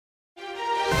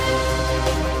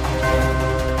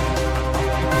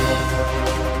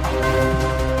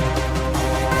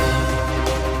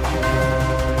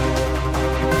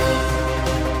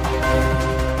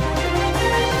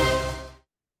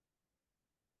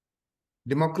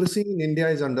Democracy in India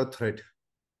is under threat.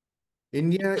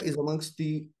 India is amongst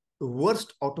the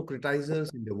worst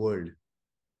autocratizers in the world.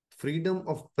 Freedom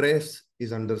of press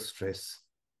is under stress.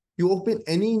 You open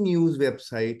any news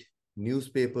website,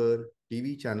 newspaper,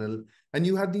 TV channel, and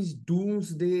you have these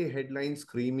doomsday headlines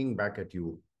screaming back at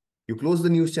you. You close the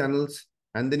news channels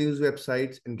and the news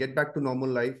websites and get back to normal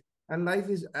life, and life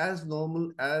is as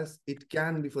normal as it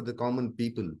can be for the common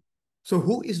people. So,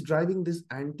 who is driving this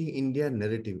anti India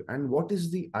narrative, and what is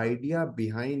the idea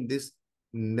behind this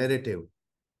narrative?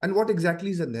 And what exactly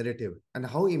is a narrative, and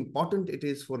how important it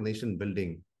is for nation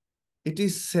building? It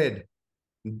is said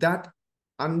that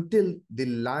until the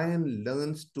lion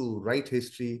learns to write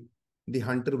history, the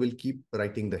hunter will keep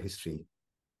writing the history.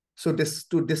 So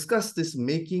to discuss this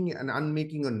making and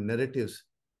unmaking of narratives,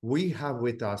 we have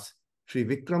with us Shri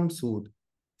Vikram Sood,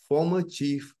 former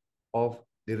chief of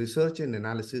the Research and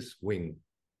Analysis Wing.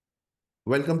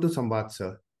 Welcome to Samvad,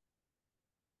 sir.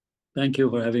 Thank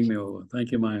you for having me over.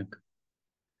 Thank you, Mayank.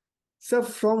 Sir,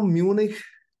 from Munich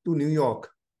to New York,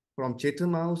 from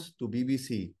Chatham House to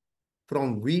BBC,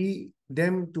 from we,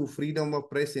 them to Freedom of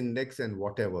Press Index and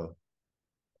whatever,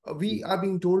 we are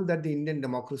being told that the Indian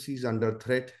democracy is under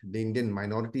threat, the Indian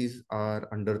minorities are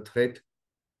under threat,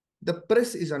 the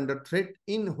press is under threat,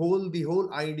 the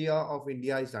whole idea of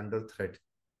India is under threat.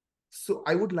 So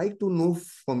I would like to know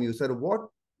from you, sir, what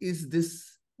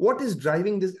is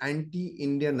driving this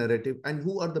anti-India narrative, and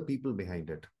who are the people behind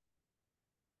it?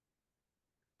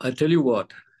 I tell you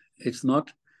what, it's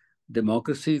not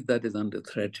democracy that is under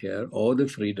threat here, or the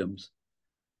freedoms.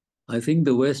 I think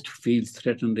the West feels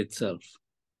threatened itself.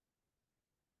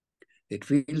 It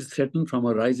feels threatened from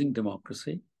a rising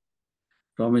democracy,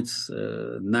 from its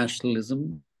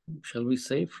nationalism, shall we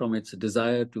say, from its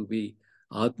desire to be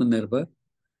Atmanirbhar,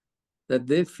 that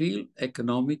they feel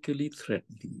economically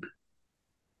threatened.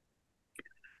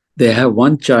 They have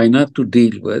one China to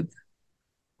deal with,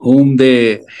 whom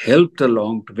they helped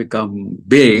along to become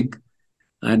big,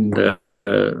 and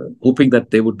hoping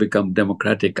that they would become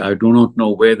democratic. I do not know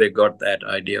where they got that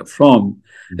idea from,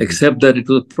 except that it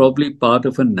was probably part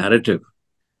of a narrative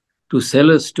to sell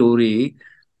a story.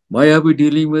 Why are we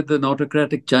dealing with an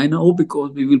autocratic China? Oh,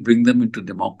 because we will bring them into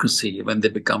democracy when they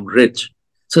become rich.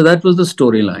 So that was the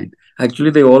storyline.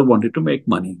 Actually, they all wanted to make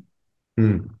money.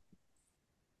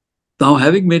 Now,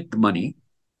 having made the money,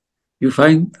 you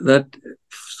find that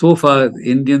so far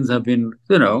Indians have been,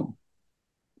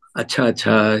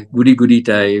 acha, goody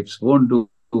types, won't do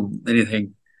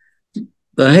anything.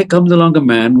 Here comes along a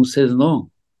man who says, no,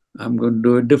 I'm going to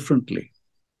do it differently.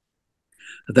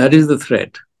 That is the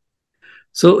threat.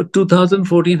 So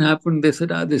 2014 happened. They said,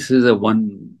 this is a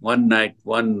one night,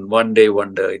 one day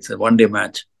wonder. It's a one-day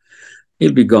match.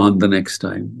 He'll be gone the next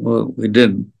time. Well, he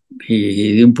didn't.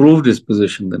 He improved his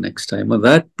position the next time. And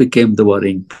that became the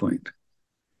worrying point.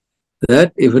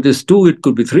 That if it is 2, it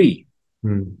could be 3.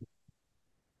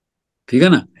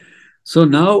 So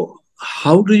now,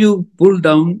 how do you pull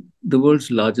down the world's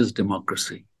largest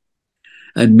democracy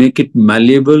and make it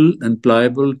malleable and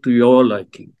pliable to your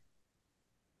liking?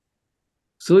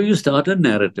 So you start a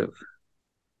narrative.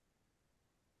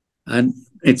 And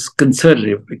it's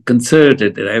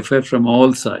concerted effort from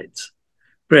all sides.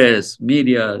 Press,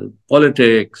 media,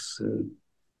 politics,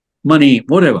 money,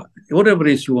 whatever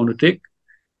race you want to take,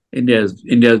 India is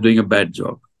doing a bad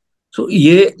job. So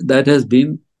that has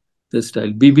been the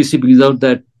style. BBC brings out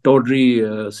that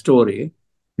tawdry story,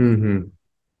 20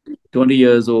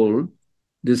 years old,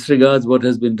 disregards what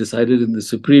has been decided in the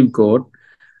Supreme Court,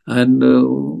 and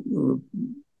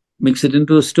mix it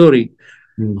into a story.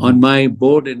 On my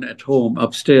board at home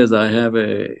upstairs, I have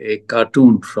a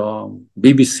cartoon from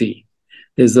BBC.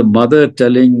 There's a mother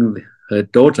telling her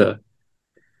daughter,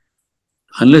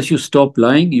 unless you stop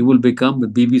lying, you will become a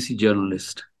BBC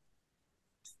journalist.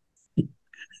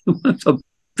 Something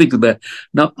like that.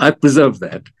 Now, I preserve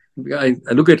that. I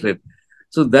look at it.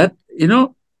 So that,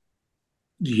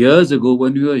 years ago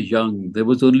when we were young, there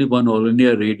was only one All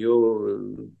India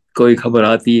radio, koi khabar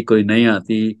aati, koi nahi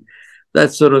aati,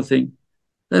 that sort of thing.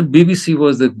 Then BBC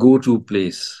was the go-to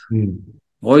place.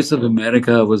 Voice of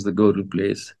America was the go-to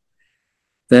place.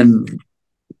 Then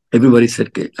everybody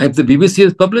said, if the BBC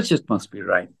has published, it must be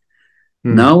right.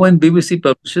 Now when BBC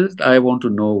publishes, I want to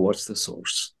know what's the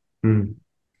source.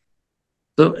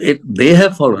 So they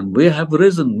have fallen. We have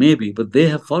risen, maybe, but they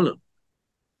have fallen.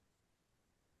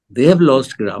 They have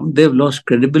lost ground. They have lost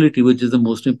credibility, which is the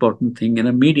most important thing in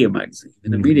a media magazine,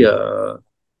 in a media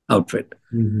outfit.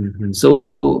 So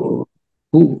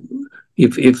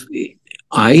if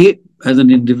I, as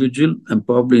an individual, and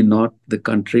probably not the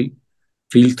country,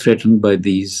 feel threatened by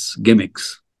these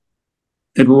gimmicks,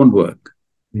 it won't work.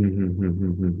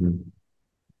 Mm-hmm.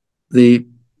 The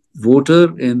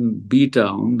voter in B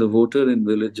town, the voter in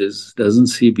villages doesn't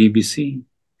see BBC.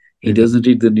 He doesn't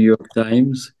read the New York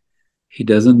Times. He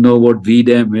doesn't know what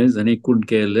VDAM is, and he couldn't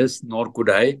care less, nor could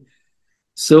I.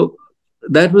 So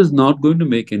that was not going to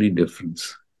make any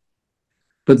difference.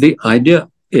 But the idea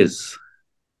is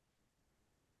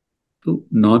to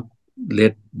not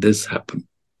let this happen.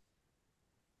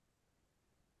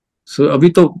 So abhi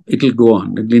it'll go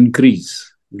on, it'll increase.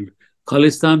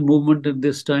 Khalistan movement at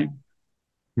this time,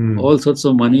 Mm-hmm. all sorts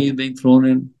of money being thrown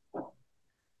in.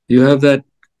 You have that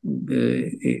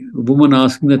woman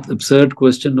asking that absurd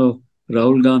question of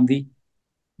Rahul Gandhi,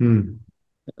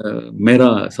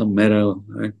 Mera,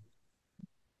 right?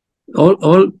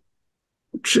 All,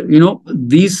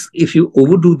 these, if you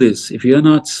overdo this, if you're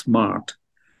not smart,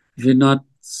 if you're not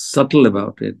subtle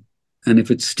about it, and if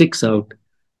it sticks out,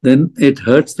 then it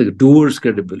hurts the doer's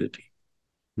credibility.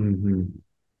 Mm-hmm.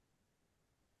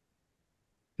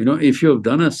 If you have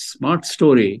done a smart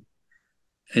story,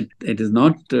 it is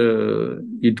not,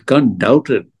 you can't doubt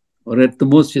it. Or at the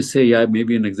most, you say, yeah,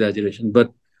 maybe an exaggeration.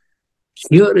 But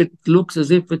here it looks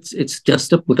as if it's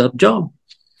just a put up job.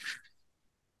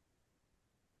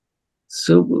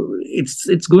 So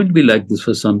it's going to be like this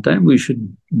for some time. We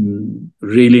should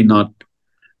really not.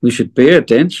 We should pay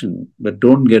attention, but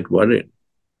don't get worried.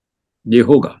 Ye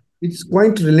hoga. It's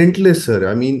quite relentless, sir.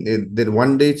 I mean, there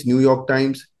one day it's New York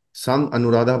Times, some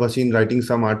Anuradha Bhasin writing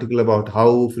some article about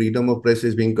how freedom of press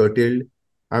is being curtailed.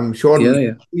 I'm sure Yeah,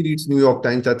 yeah. nobody reads New York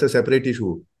Times. That's a separate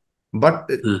issue. But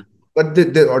Huh. but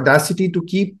the audacity to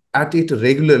keep at it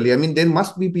regularly. I mean, there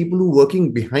must be people who are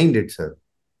working behind it, sir.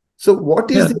 So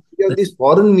what is Yeah. the idea of these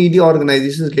foreign media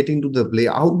organizations getting to the play?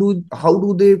 How do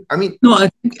they? I mean, No, I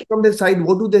think from their side,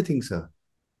 what do they think, sir?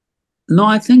 no,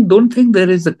 I think don't think there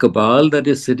is a cabal that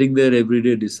is sitting there every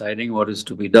day deciding what is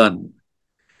to be done.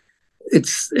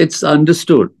 It's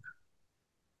understood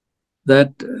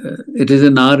that it is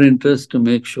in our interest to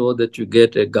make sure that you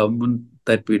get a government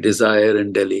that we desire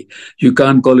in Delhi. You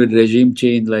can't call it regime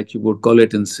change like you would call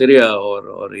it in Syria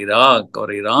or Iraq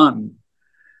or Iran,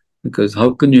 because how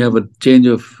can you have a change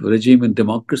of regime in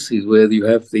democracies where you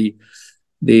have the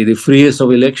freest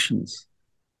of elections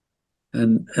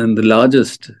and the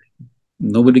largest?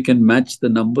 Nobody can match the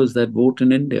numbers that vote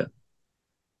in India.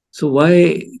 So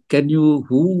why can you,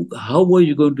 how are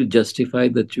you going to justify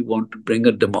that you want to bring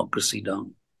a democracy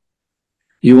down?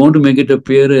 You want to make it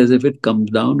appear as if it comes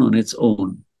down on its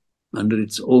own, under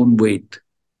its own weight.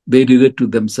 They did it to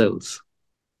themselves.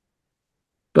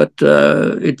 But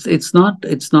it's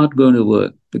not going to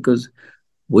work, because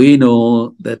we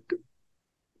know that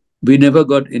we never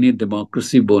got any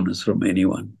democracy bonus from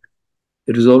anyone.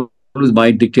 It was always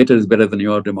my dictator is better than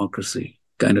your democracy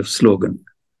kind of slogan.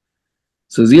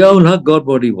 So Ziaul Haq got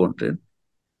what he wanted.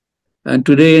 And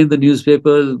today in the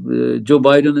newspaper, Joe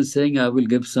Biden is saying, I will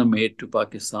give some aid to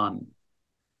Pakistan.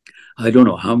 I don't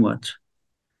know how much,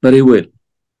 but he will.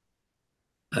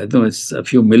 I don't know, it's a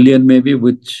few million maybe,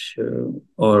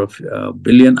 or a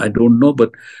billion, I don't know.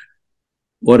 But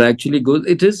what actually goes,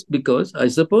 it is because, I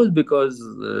suppose, because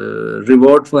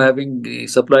reward for having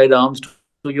supplied arms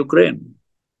to Ukraine.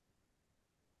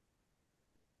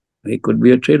 It could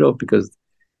be a trade off, because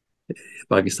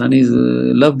Pakistanis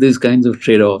love these kinds of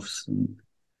trade offs.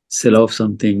 Sell off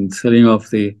something, selling off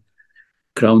the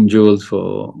crown jewels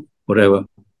for whatever.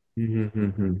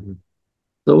 Mm-hmm.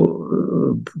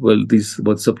 So, well, these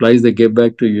what supplies they give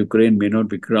back to Ukraine may not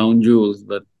be crown jewels,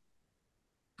 but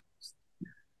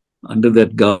under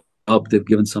that garb, they've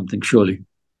given something surely.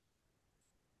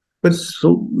 But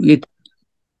So,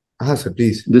 sir,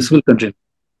 please. this will continue.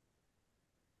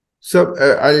 So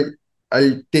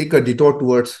I'll take a detour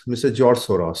towards Mr. George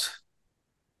Soros,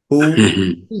 who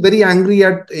is very angry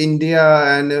at India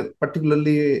and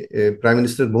particularly Prime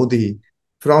Minister Modi.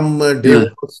 From Yeah.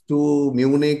 Davos to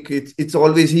Munich, it's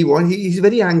always he's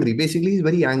very angry. Basically, he's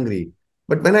very angry.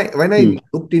 But when I Hmm.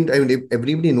 looked into, I mean,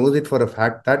 everybody knows it for a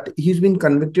fact that he's been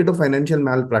convicted of financial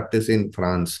malpractice in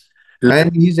France, Yeah.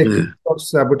 and he's Yeah. accused of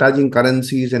sabotaging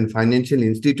currencies and financial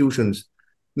institutions.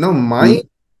 Now, my Hmm.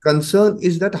 concern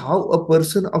is that how a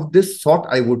person of this sort,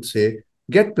 I would say,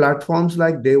 get platforms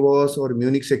like Davos or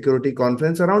Munich Security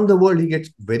Conference around the world. He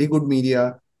gets very good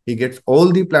media. He gets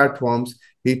all the platforms.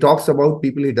 He talks about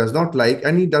people he does not like,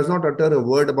 and he does not utter a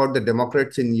word about the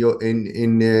Democrats in US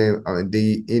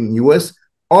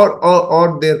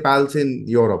or their pals in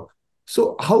Europe.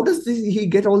 So how does he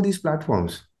get all these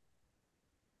platforms?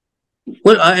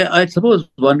 Well, I suppose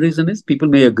one reason is people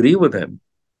may agree with him,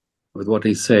 with what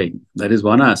he's saying. That is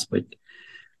one aspect.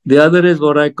 The other is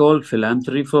what I call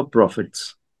philanthropy for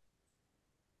profits.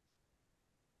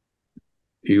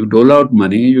 You dole out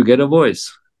money, you get a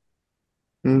voice.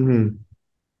 Mm-hmm.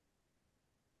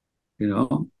 You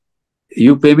know,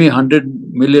 you pay me $100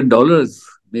 million,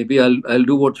 maybe I'll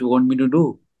do what you want me to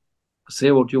do,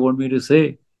 say what you want me to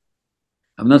say.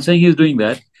 I'm not saying he's doing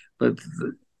that, but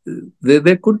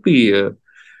there could be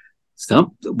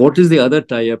some. What is the other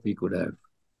tie-up he could have?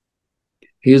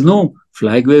 He is no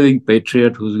flag-waving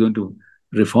patriot who's going to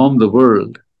reform the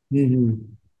world. Mm-hmm.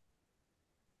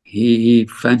 He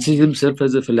fancies himself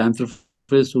as a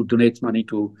philanthropist who donates money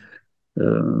to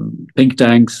think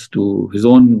tanks, to his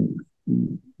own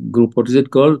group. What is it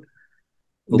called?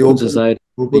 The Open open Society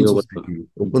open or whatever. society,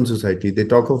 open society. They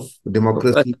talk of But,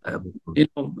 democracy.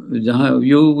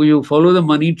 you follow the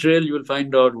money trail, you will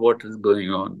find out what is going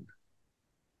on.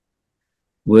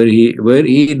 Where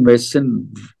he invests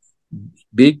in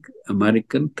big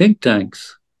American think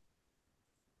tanks.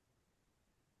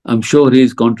 I'm sure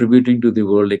he's contributing to the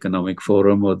World Economic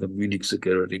Forum or the Munich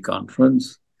Security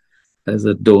Conference as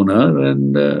a donor,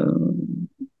 and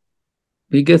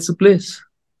he gets a place.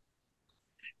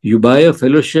 You buy a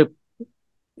fellowship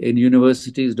in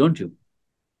universities, don't you?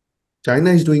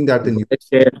 China is doing that in US.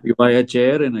 You buy a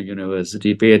chair in a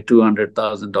university, pay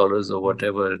 $200,000 or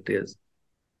whatever it is.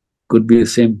 Could be the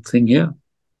same thing here.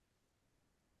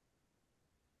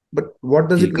 But what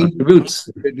does He it mean, contributes.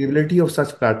 the credibility of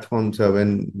such platforms,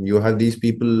 when you have these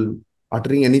people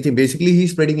uttering anything? Basically,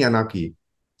 he's spreading anarchy.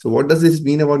 So, what does this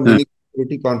mean about Uh, Munich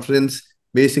Security Conference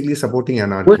basically supporting well,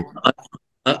 anarchy?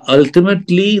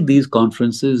 ultimately, these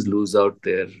conferences lose out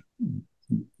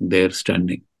their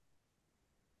standing.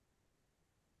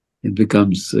 It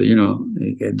becomes,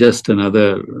 just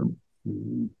another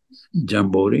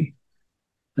jamboree,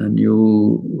 and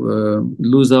you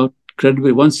lose out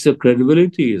credibility. Once the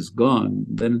credibility is gone,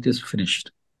 then it is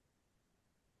finished.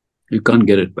 You can't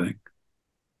get it back.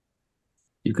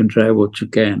 You can try what you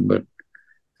can, but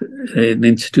an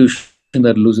institution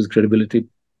that loses credibility,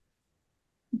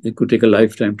 it could take a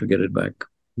lifetime to get it back.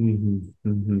 Mhm,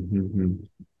 mhm, mhm.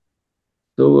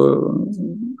 So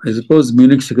I suppose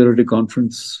Munich Security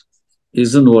Conference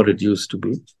isn't what it used to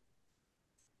be.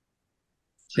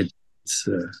 It's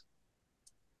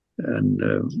and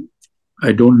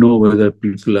I don't know whether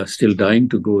people are still dying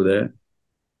to go there.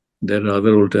 There are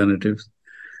other alternatives.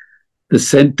 The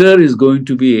center is going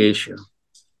to be Asia.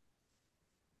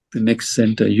 The next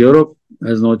center, Europe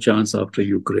has no chance after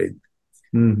Ukraine,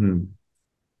 Mhm.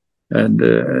 and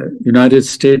United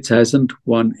States hasn't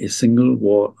won a single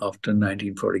war after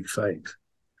 1945.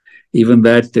 Even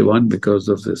that they won because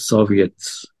of the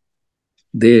Soviets.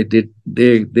 They did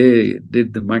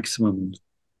the maximum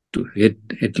to hit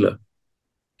Hitler.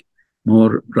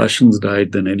 More Russians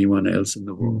died than anyone else in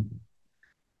the war. Mhm.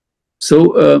 So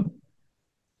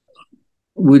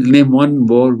we'll name one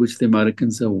war which the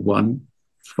Americans have won,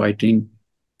 fighting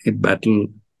a battle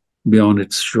beyond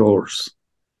its shores.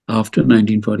 After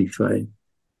 1945,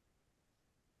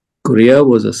 Korea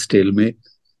was a stalemate.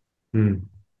 Mhm.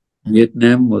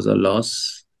 Vietnam was a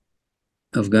loss.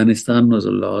 Afghanistan was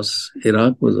a loss.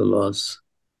 Iraq was a loss.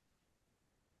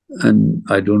 And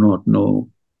I do not know.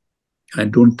 I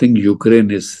don't think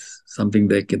Ukraine is something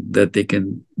that they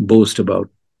can boast about.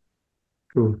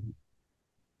 True.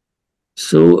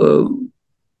 So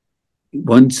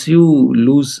once you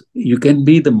lose, you can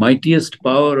be the mightiest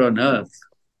power on earth,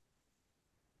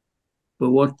 but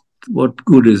what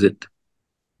good is it?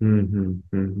 Mhm,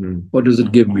 mhm. What does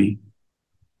it give me?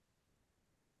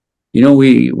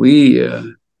 We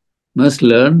must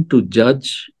learn to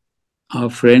judge our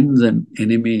friends and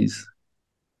enemies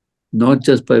not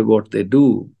just by what they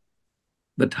do,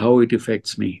 but how it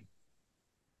affects me.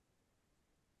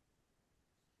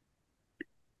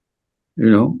 You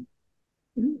know,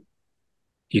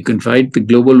 you can fight the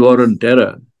global war on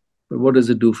terror, but what does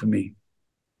it do for me?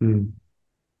 Mhm.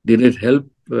 Did it help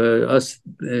us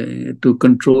to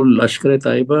control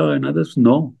Lashkar-e-Taiba and others?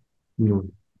 No. No.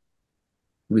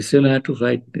 We still had to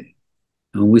fight,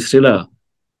 and we still are.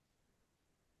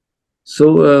 So,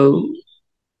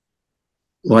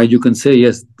 why you can say,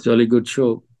 yes, jolly good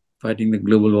show, fighting the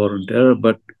global war on terror,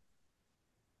 but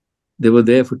they were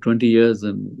there for 20 years,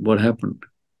 and what happened?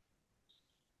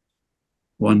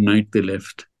 One night they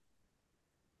left,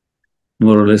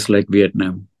 more or less like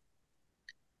Vietnam.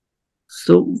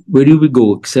 So, where do we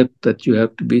go except that you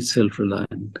have to be self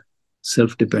reliant,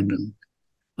 self dependent?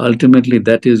 Ultimately,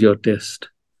 that is your test.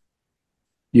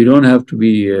 You don't have to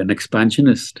be an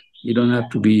expansionist, you don't have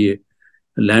to be a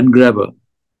land grabber,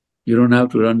 you don't have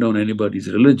to run down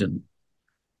anybody's religion.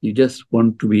 You just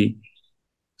want to be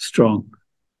strong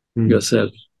Mhm.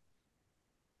 yourself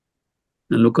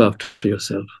and look after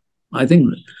yourself. I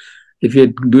think if you're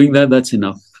doing that, that's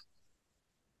enough.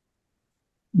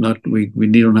 Not we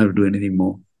don't have to do anything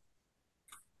more.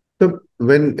 So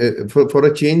when for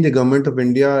a change, the government of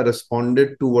India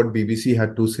responded to what BBC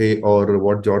had to say or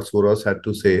what George Soros had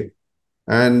to say,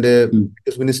 and Mm.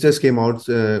 because ministers came out,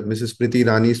 Mrs. Priti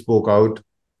Rani spoke out,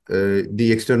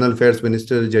 the External Affairs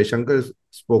Minister Jaishankar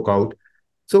spoke out.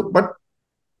 So, but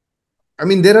I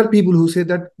mean, there are people who say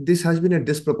that this has been a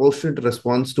disproportionate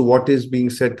response to what is being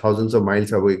said thousands of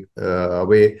miles away.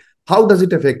 How does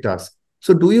it affect us?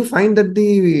 So, do you find that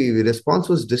the response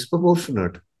was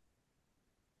disproportionate?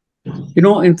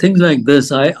 In things like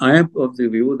this, I am of the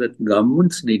view that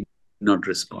governments need not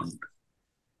respond.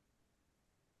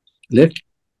 Let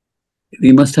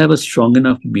We must have a strong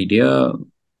enough media,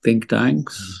 think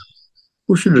tanks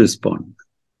who should respond.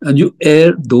 And you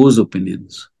air those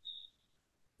opinions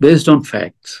based on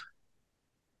facts.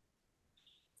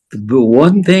 The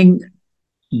one thing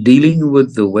dealing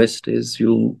with the West is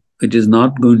it is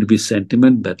not going to be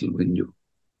sentiment that will win you.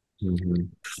 Mm-hmm.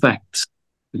 Facts.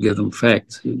 You give them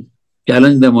facts. You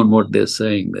challenge them on what they're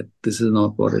saying, that this is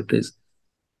not what it is.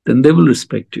 Then they will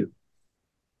respect you.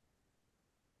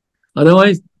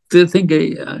 Otherwise, they think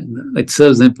it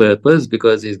serves him purpose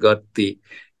because he's got the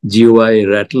GUI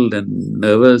rattled and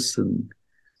nervous, and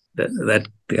that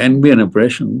can be an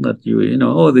impression that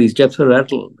oh, these chaps are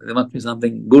rattled. There must be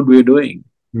something good we're doing.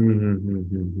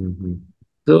 Mm-hmm.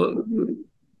 So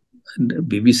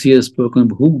BBC has spoken.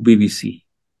 Who BBC?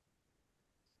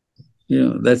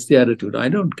 That's the attitude. I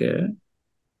don't care.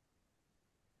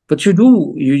 But you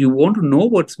do. You want to know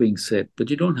what's being said, but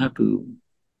you don't have to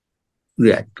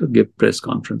react or give press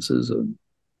conferences.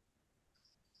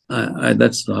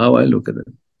 That's how I look at it.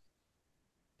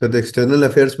 So the External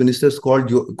Affairs ministers called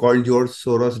George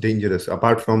Soros dangerous,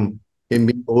 apart from him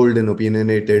being old and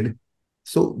opinionated.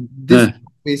 So this Uh,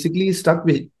 basically stuck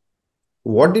with.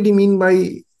 What did he mean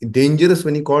by dangerous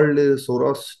when he called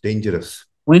Soros dangerous?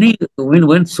 when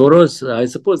Soros, I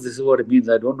suppose this is what it means.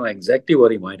 I don't know exactly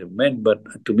what he might have meant, but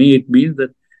to me it means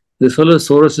that this fellow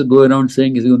Soros is going around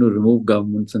saying he's going to remove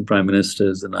governments and prime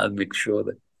ministers, and I'll make sure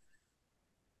that.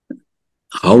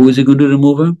 How is he going to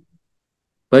remove him?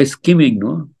 By scheming,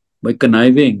 no? By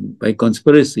conniving, by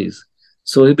conspiracies.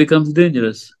 So he becomes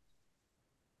dangerous.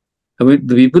 I mean,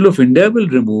 the people of India will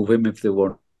remove him if they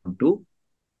want to.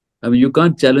 I mean, you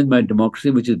can't challenge my democracy,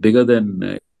 which is bigger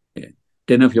than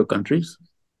 10 of your countries.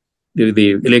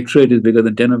 The electorate is bigger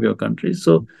than 10 of your countries.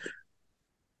 So,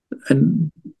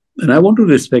 and I want to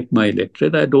respect my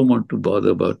electorate. I don't want to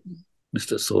bother about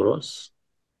Mr. Soros.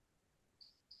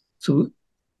 So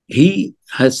he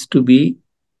has to be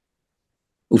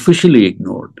officially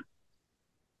ignored,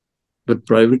 but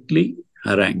privately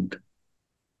harangued.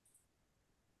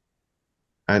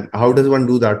 And how does one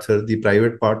do that, sir? The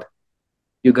private part?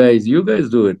 You guys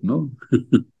do it, no?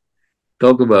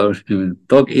 Talk about him,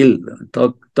 talk ill,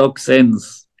 talk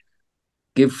sense,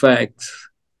 give facts,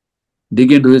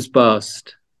 dig into his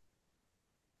past,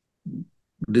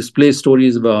 display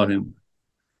stories about him.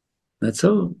 That's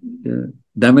how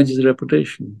damage his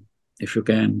reputation, if you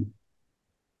can.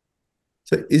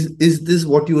 So is this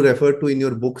what you refer to in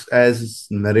your books as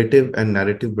narrative and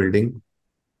narrative building?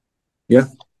 Yeah.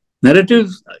 Narrative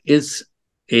is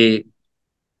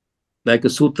like a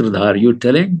sutradhar. You're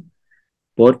telling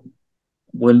what,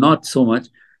 well, not so much,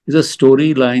 is a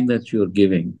storyline that you're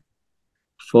giving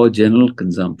for general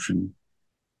consumption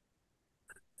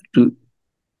to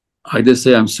either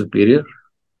say I'm superior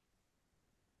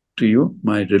to you,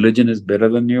 my religion is better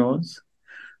than yours,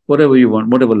 whatever you want,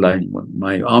 whatever line you want.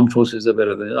 My armed forces are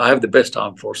better than I have the best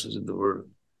armed forces in the world.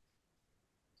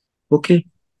 Okay,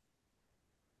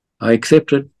 I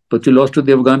accept it, but you lost to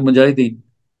the Afghan Mujahideen,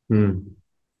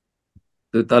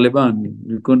 the Taliban.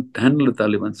 You couldn't handle the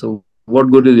Taliban. So what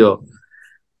good is your?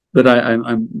 But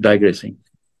I'm digressing.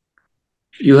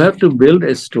 You have to build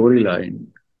a storyline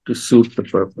to suit the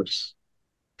purpose.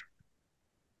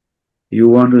 You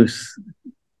want to,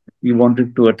 you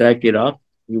wanted to attack Iraq.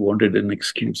 You wanted an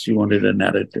excuse. You wanted a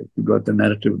narrative. You got the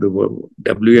narrative of the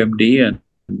WMD and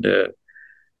the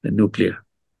nuclear,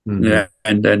 Mm-hmm.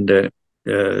 and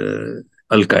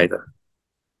Al Qaeda.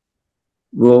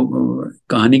 वो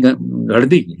कहानी गढ़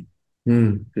दी.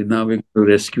 Now we're going to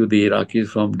rescue the Iraqis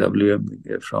from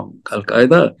from Al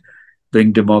Qaeda,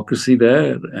 bring democracy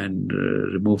there, and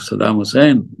remove Saddam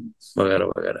Hussein, वगैरह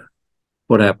वगैरह.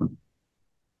 What happened?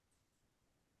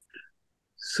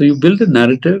 So you build a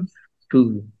narrative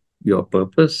to your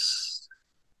purpose.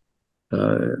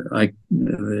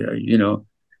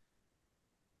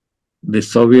 The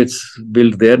Soviets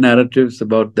built their narratives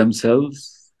about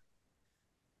themselves,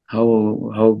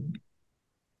 how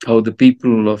the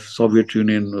people of Soviet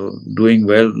Union were doing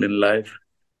well in life,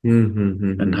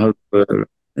 and how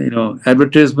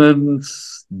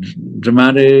advertisements,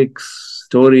 dramatics,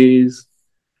 stories,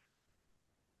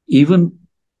 even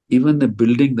even the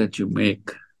building that you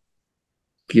make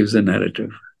gives a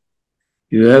narrative.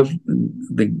 You have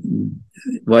the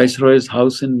Viceroy's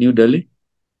house in New Delhi,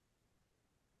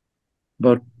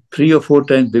 about 3 or 4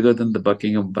 times bigger than the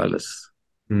Buckingham Palace.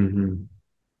 Mm-hmm.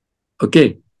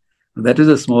 Okay, that is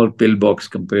a small pillbox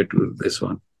compared to this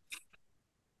one.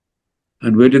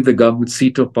 And where did the government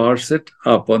seat of power sit?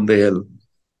 Up on the hill.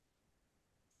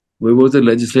 Where was the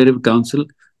Legislative Council?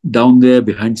 Down there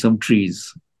behind some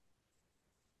trees.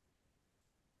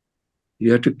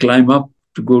 You had to climb up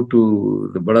to go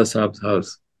to the Bada Sahib's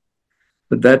house.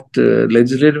 But that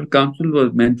Legislative Council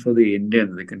was meant for the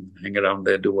Indians. They can hang around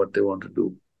there, do what they want to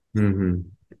do. Mm-hmm.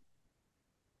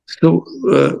 So,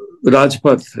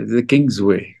 Rajpath, the King's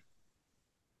Way.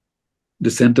 The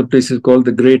center place is called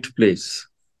the Great Place.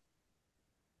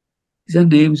 These are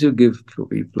names you give to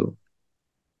people.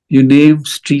 You name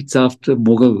streets after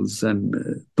Mughals and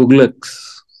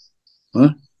Tughlaqs. Huh?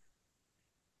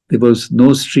 There was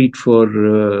no street for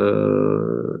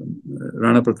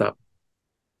Rana Pratap.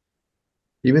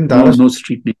 Even No, Dara, no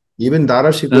street name. even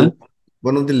Dara Huh? Shikoh,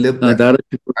 one of the Dara,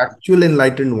 actual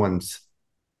enlightened ones.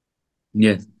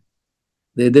 yes,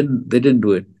 they didn't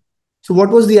do it. So what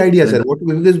was the idea, And sir? What,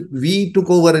 because we took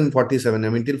over in 47. I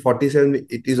mean, till 47,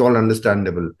 it is all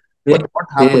understandable. they, But what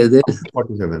happened they, they, after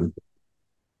 47?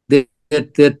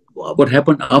 what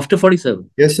happened after 47?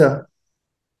 Yes, sir.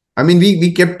 I mean,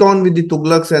 we kept on with the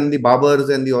Tughlaqs and the Baburs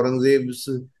and the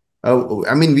Aurangzebs.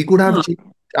 I mean, we could have No, changed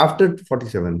after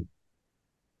 47.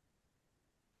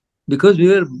 because we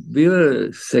were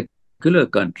a secular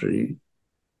country.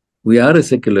 We are a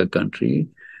secular country.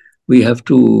 We have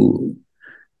to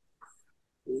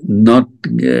not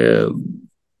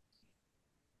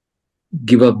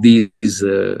give up these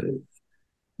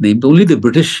names. Only the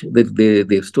British, the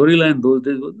storyline those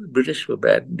days was the British were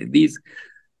bad. These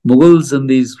Mughals and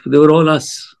these, they were all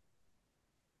us.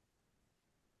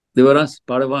 They were us,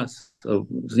 part of us.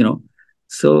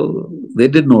 So they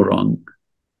did no wrong.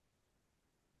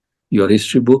 Your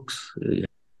history books, you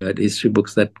had history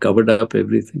books that covered up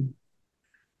everything.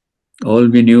 All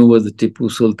we knew was that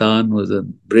Tipu Sultan was a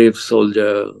brave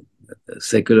soldier, a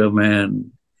secular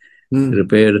man, Hmm.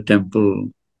 repaired a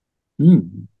temple. Hmm.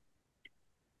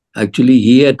 Actually,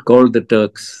 he had called the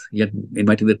Turks, he had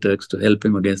invited the Turks to help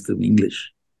him against the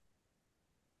English.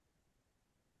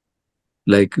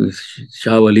 Like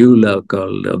Shah Waliullah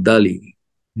called Abdali,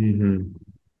 Mm-hmm.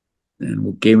 and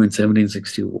who came in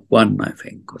 1761, I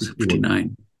think, or 61.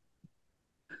 59.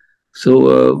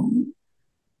 So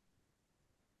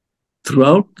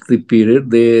throughout the period,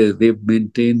 they've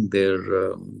maintained their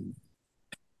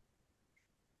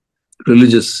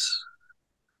religious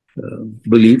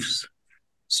beliefs,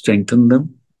 strengthened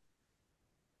them,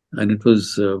 and it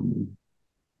was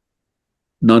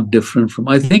not different from.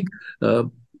 I think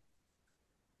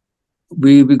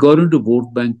we got into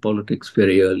vote bank politics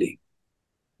very early,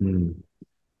 Hmm.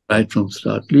 right from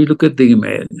start. We look at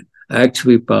the acts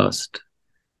we passed,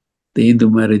 the Hindu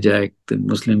Marriage Act, the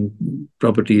Muslim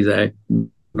Properties Act, and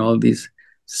all these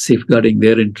safeguarding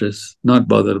their interests, not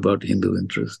bother about Hindu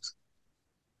interests.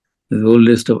 There's a whole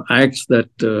list of acts that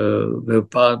were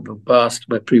passed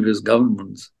by previous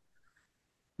governments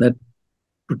that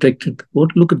protected.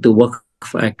 Look at the Waqf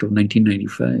Act of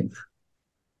 1995.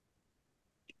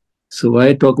 So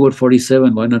why talk about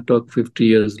 47? Why not talk 50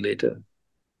 years later?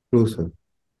 True, sir.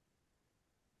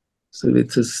 So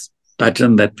it's a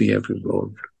pattern that we have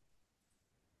evolved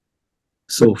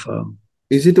But so far.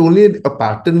 is it only a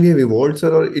pattern we have evolved,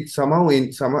 sir, or it's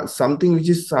somehow something which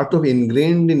is sort of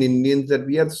ingrained in Indians that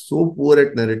we are so poor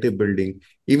at narrative building?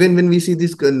 Even when we see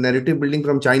this narrative building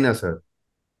from China, sir.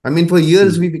 I mean, for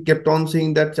years Hmm. we kept on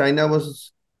saying that China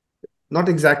was not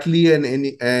exactly an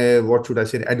any what should I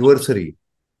say adversary.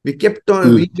 We kept on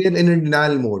Hmm. we were in a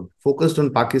denial mode, focused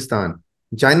on Pakistan.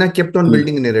 China kept on Hmm.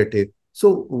 building a narrative. So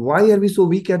why are we so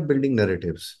weak at building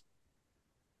narratives?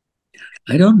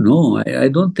 I don't know. I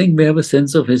don't think we have a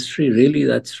sense of history really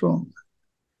that strong.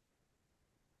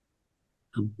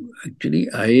 Actually,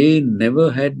 I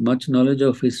never had much knowledge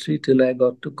of history till I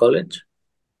got to college.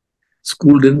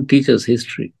 School didn't teach us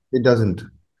history. It doesn't.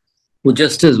 Well,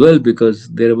 just as well because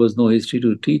there was no history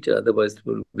to teach. Otherwise, it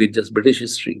would be just British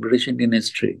history, British Indian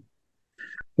history.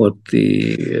 What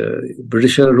the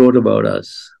Britisher wrote about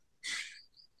us.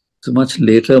 So much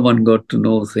later, one got to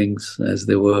know things as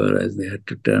they were, as they had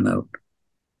to turn out.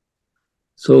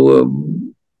 So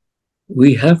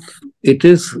we have. It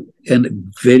is a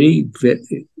very,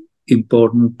 very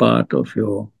important part of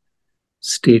your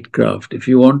statecraft. If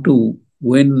you want to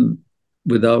win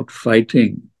without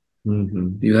fighting,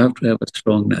 Mm-hmm. you have to have a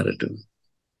strong narrative.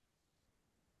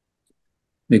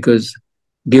 Because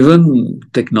given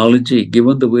technology,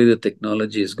 given the way the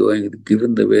technology is going,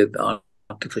 given the way the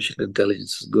artificial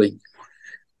intelligence is going,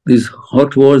 these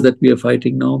hot wars that we are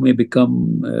fighting now may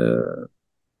become,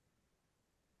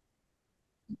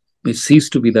 may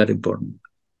cease to be that important.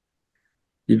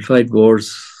 You'll fight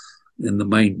wars in the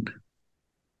mind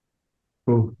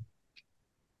Oh,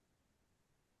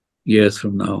 years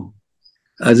from now.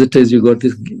 As it is, you got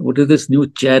this, what is this new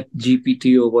chat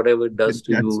GPT or whatever it does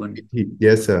to that's you? And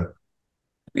yes, sir.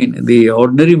 I mean, the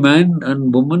ordinary man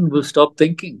and woman will stop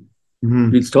thinking.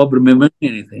 Mm-hmm. You'll stop remembering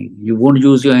anything. You won't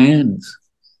use your hands.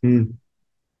 Mm-hmm.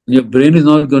 Your brain is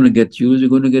not going to get used. You're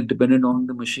going to get dependent on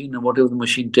the machine, and whatever the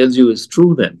machine tells you is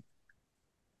true then.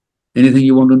 Anything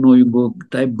you want to know, you go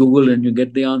type Google and you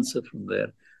get the answer from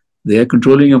there. They are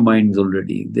controlling your minds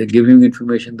already. They're giving you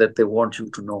information that they want you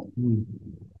to know.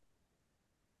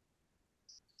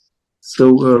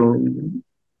 So,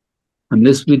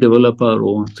 unless we develop our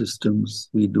own systems,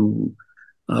 we do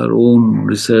our own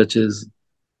researches,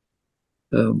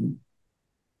 um,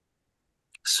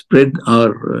 spread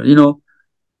our,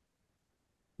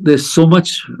 there's so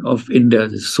much of India,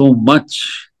 there's so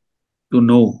much to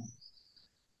know.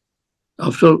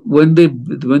 After when they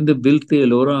built the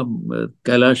Ellora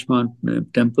Kailash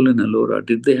temple in Ellora,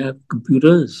 did they have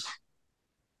computers?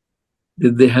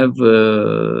 Did they have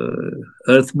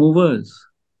earth movers?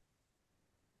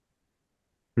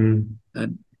 Mm-hmm.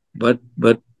 And but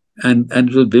and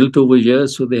it was built over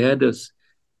years, so they had a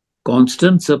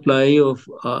constant supply of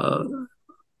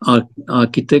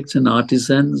architects and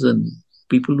artisans and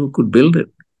people who could build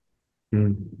it,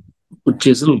 could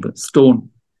chisel the stone.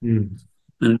 Mm-hmm.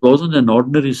 And it wasn't an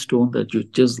ordinary stone that you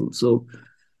chisel. So,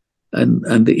 and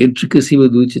the intricacy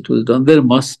with which it was done, there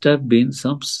must have been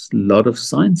some lot of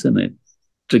science in it,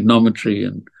 trigonometry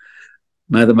and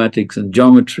mathematics and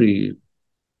geometry,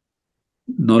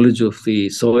 knowledge of the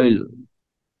soil.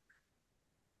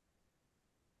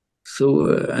 So,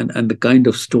 and the kind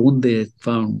of stone they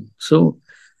found. So,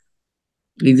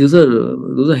 those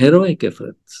are heroic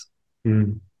efforts.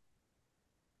 Mm-hmm.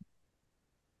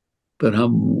 पर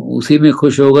हम उसी में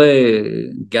खुश हो गए,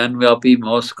 Gyanvapi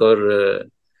mask और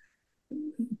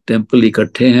temple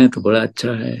इकट्ठे हैं तो बड़ा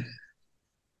अच्छा है.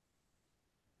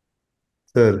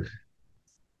 Sir,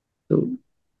 तो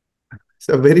it's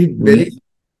a very, we, very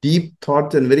deep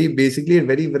thoughts and very basically a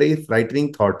very, very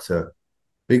frightening thought, sir.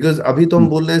 Because अभी तो हम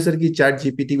बोल रहे हैं सर कि chat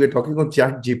GPT, we are talking on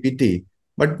chat GPT,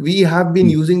 but we have been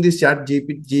using this chat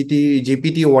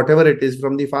GPT or whatever it is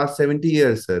from the past 70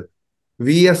 years, sir.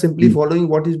 We are simply following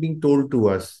what is being told to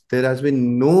us. There has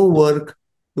been no work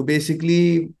to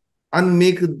basically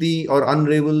unmake the or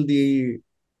unravel the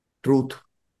truth,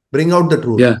 bring out the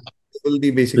truth. yeah, Will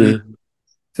be basically.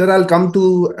 Sir, I'll come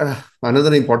to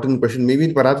another important question,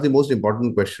 maybe perhaps the most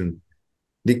important question.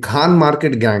 The Khan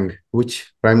market gang,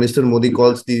 which Prime Minister Modi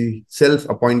calls the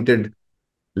self-appointed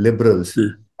liberals.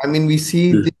 I mean, we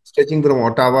see this stretching from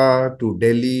Ottawa to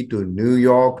Delhi to New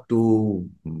York to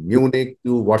Munich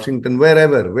to Washington,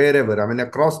 wherever. I mean,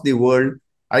 across the world.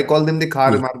 I call them the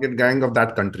car market gang of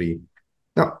that country.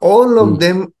 Now, all of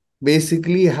them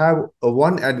basically have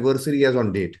one adversary as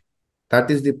on date.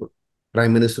 That is the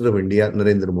Prime Minister of India,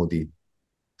 Narendra Modi.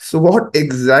 So, what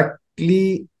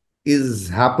exactly is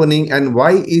happening and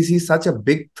why is he such a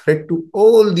big threat to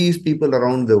all these people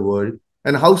around the world?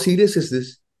 And how serious is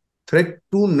this threat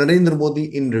to Narendra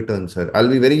Modi in return, sir? I'll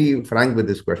be very frank with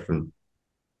this question.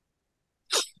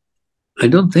 I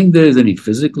don't think there is any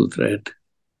physical threat.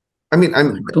 I mean,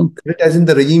 I'm threat as in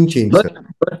the regime change, but,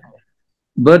 sir.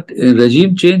 But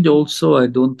regime change also, I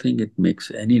don't think it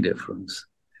makes any difference.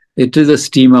 It is a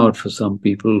steam out for some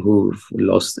people who've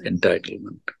lost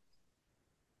entitlement.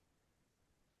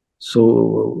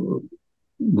 So,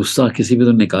 गुस्सा किसी पे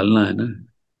तो निकालना है ना.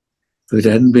 So it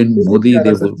hadn't been Modi,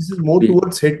 they would. This is more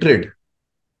towards hatred.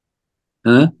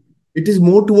 Huh? It is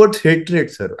more towards hatred,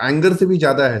 sir. Anger se bhi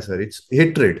zyada hai, sir. It's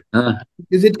hatred.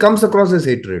 Because it comes across as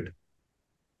hatred.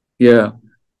 Yeah.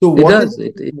 So what does.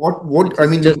 What I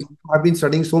mean, just, I've been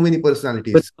studying so many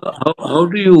personalities. But how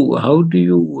do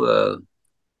you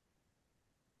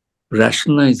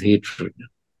rationalize hatred?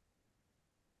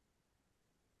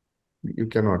 You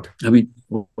cannot. I mean,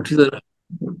 what is the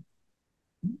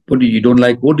what do you don't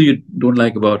like? What do you don't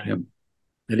like about him?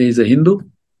 That he's a Hindu?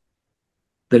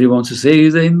 That he wants to say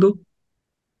he's a Hindu?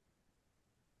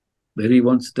 That he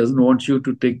doesn't want you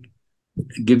to take,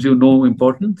 gives you no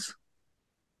importance?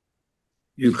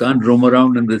 You can't roam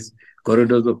around in this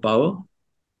corridors of power?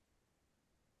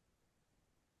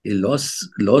 A loss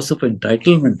of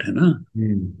entitlement, hai na?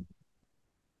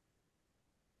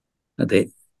 They,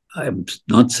 I'm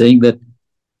not saying that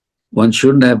one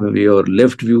shouldn't have your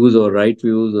left views or right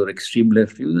views or extreme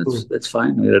left views. That's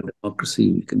fine. We're a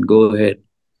democracy. We can go ahead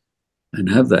and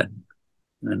have that.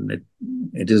 And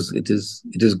it is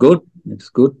good. It's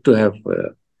good to have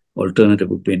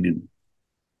alternative opinion.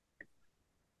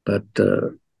 But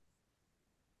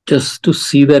just to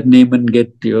see that name and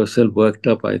get yourself worked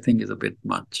up, I think is a bit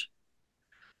much.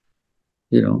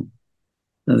 You know,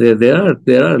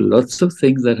 there are lots of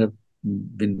things that have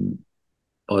been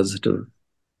positive.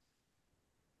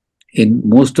 In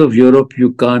most of Europe,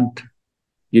 you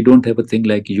don't have a thing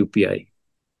like UPI.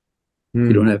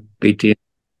 You don't have Paytm.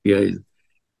 UPI.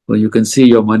 Well, you can see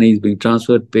your money is being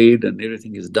transferred, paid, and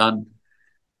everything is done.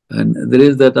 And there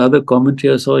is that other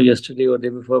commentary I saw yesterday or day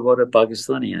before about a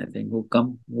Pakistani, I think, who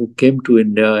came to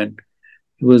India, and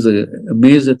he was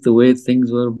amazed at the way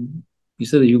things were. He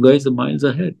said, "You guys are miles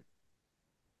ahead.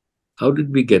 How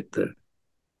did we get there?"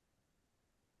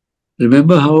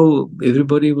 Remember how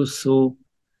everybody was so.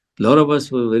 A lot of us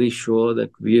were very sure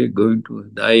that we are going to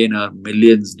die in our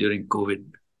millions during COVID.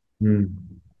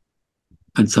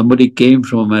 And somebody came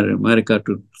from America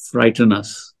to frighten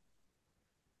us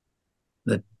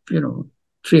that,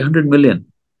 300 million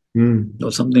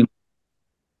or something.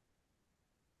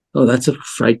 Oh, that's a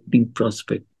frightening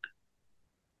prospect.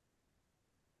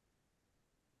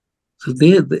 So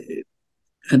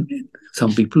and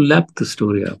some people lapped the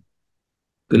story up.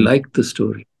 They liked the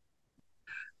story.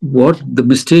 What the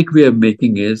mistake we are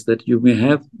making is that you may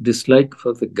have dislike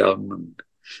for the government.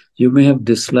 You may have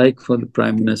dislike for the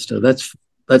prime minister. That's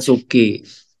okay.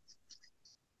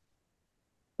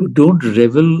 Don't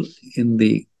revel in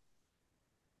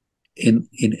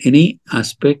any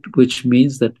aspect which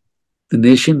means that the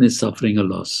nation is suffering a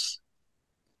loss.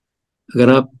 अगर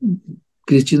आप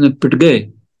किसी चीज में पिट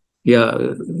गए या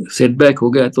setback हो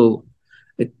गया तो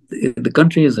the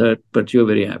country is hurt, but you're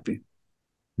very happy.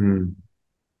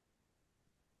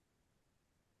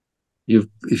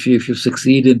 If you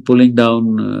succeed in pulling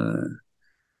down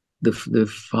the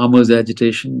farmers'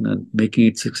 agitation and making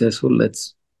it successful,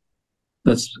 that's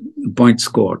a point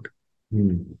scored.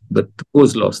 But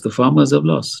who's lost? The farmers have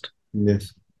lost.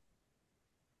 Yes.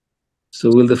 So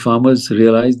will the farmers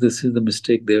realize this is the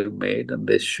mistake they've made and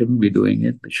they shouldn't be doing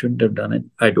it? They shouldn't have done it?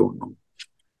 I don't know.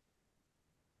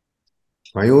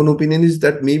 My own opinion is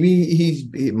that maybe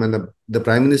the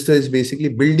Prime Minister is basically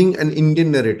building an Indian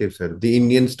narrative, sir, the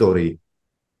Indian story,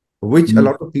 which a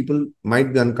lot of people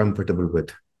might be uncomfortable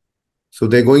with. So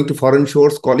they're going to foreign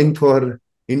shores calling for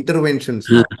interventions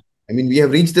now. I mean, we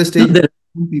have reached the stage where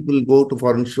people go to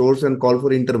foreign shores and call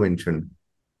for intervention.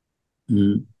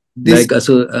 Like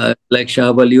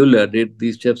Shah Waliullah,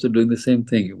 these chaps are doing the same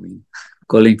thing. I mean,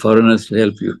 calling foreigners to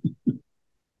help you.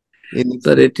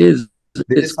 But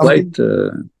it's quite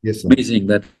amazing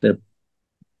that the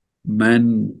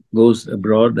man goes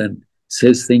abroad and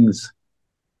says things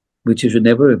which you should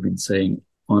never have been saying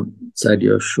on inside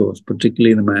your shores,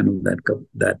 particularly the man of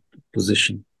that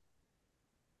position.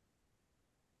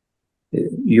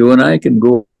 You and I can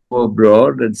go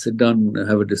abroad and sit down and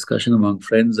have a discussion among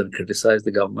friends and criticize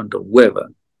the government or whoever,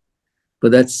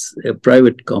 but that's a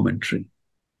private commentary.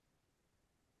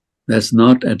 That's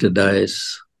not at a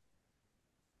dais.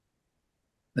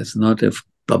 That's not a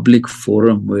public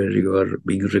forum where you are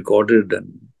being recorded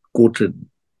and quoted.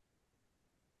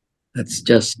 That's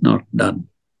just not done.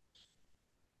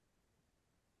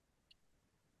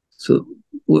 So,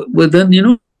 well then,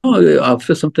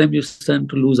 after some time you stand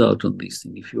to lose out on these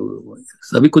things. If you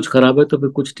sabhi kuch kharab hai, to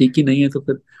phir kuch theek hi nahi hai, to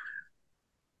phir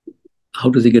how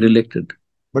does he get elected?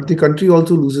 But the country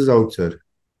also loses out, sir.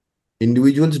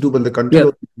 Individuals do, but the country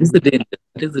also that is the danger.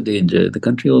 That is the danger. The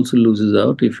country also loses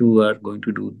out if you are going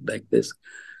to do like this.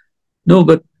 No,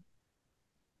 but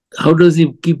how does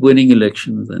he keep winning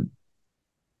elections then?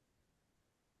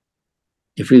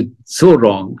 If he's so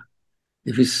wrong,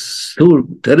 if he's so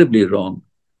terribly wrong,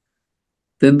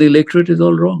 then the electorate is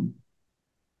all wrong.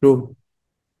 True.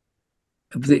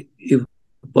 If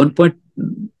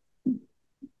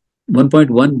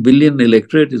 1.1 billion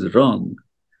electorate is wrong,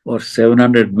 or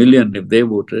 700 million if they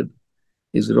voted,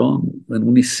 is wrong, when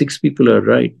only 6 people are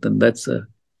right, then that's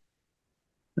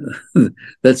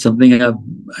something I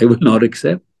will not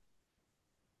accept.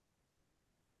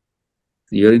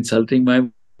 You're insulting my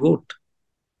vote.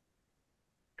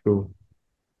 True.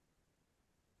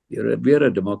 We are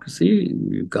a democracy.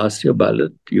 You cast your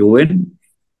ballot, you win.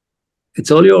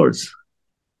 It's all yours.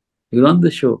 You run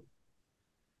the show.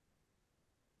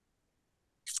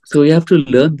 So you have to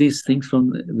learn these things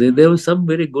from. There was some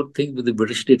very good thing with the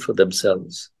British did for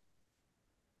themselves.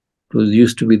 It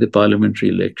used to be the parliamentary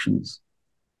elections.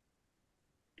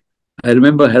 I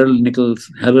remember Harold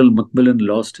Macmillan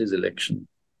lost his election.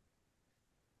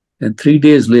 And 3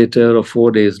 days later or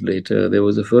 4 days later, there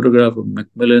was a photograph of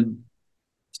Macmillan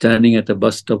standing at a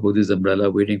bus stop with his umbrella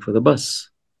waiting for the bus.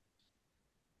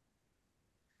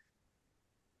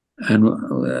 And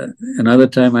another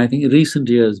time, I think in recent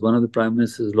years, one of the prime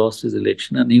ministers lost his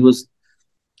election and he was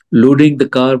loading the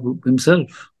car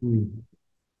himself.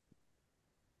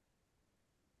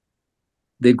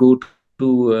 They go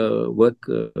to work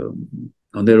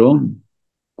on their own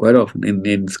quite often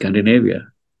in Scandinavia.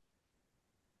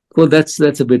 Well, that's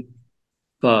a bit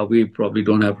far. We probably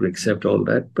don't have to accept all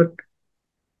that. But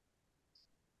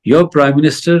your prime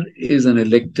minister is an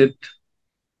elected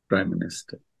prime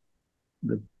minister.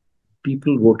 The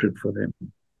people voted for him.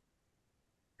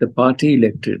 The party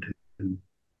elected him.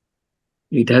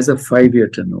 It has a 5-year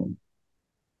tenure.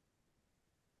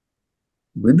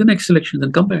 Win the next election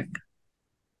and come back.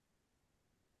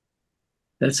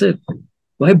 That's it.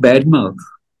 Why badmouth?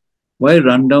 Why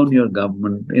run down your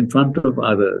government in front of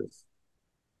others?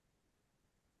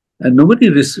 And nobody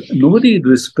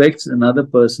respects another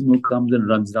person who comes and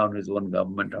runs down his own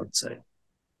government outside.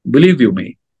 Believe you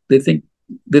me, they think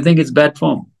it's bad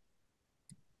form.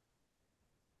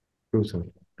 True, sir.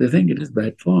 They think it is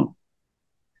bad form.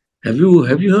 Have you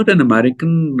heard an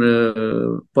American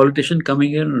politician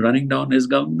coming here and running down his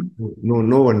government? No,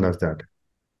 no one does that.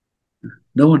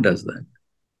 No one does that,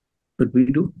 but we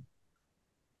do.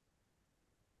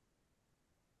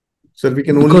 Sir, we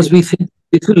can only Because we think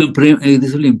this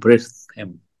will impress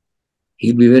him.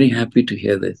 He'll be very happy to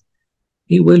hear this.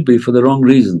 He will be for the wrong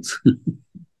reasons.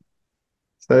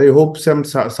 I hope some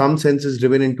sense is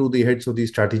driven into the heads of these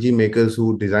strategy makers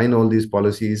who design all these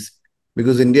policies,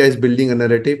 because India is building a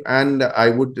narrative. And I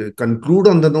would conclude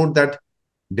on the note that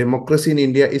democracy in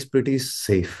India is pretty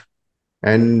safe.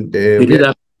 And it is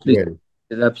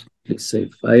absolutely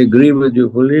safe. I agree with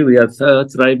you fully. We are a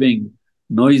thriving,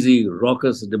 noisy,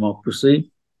 raucous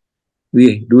democracy.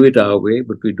 We do it our way,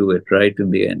 but we do it right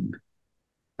in the end.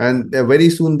 And very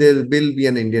soon there will be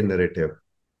an Indian narrative.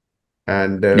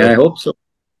 And yeah, I hope so.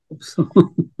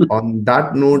 On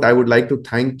that note, I would like to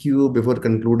thank you before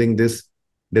concluding this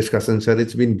discussion, sir.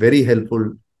 It's been very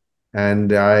helpful,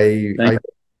 and I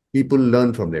people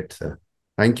learn from it, sir.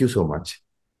 Thank you so much.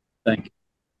 Thank you.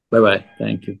 Bye-bye.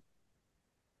 Thank you.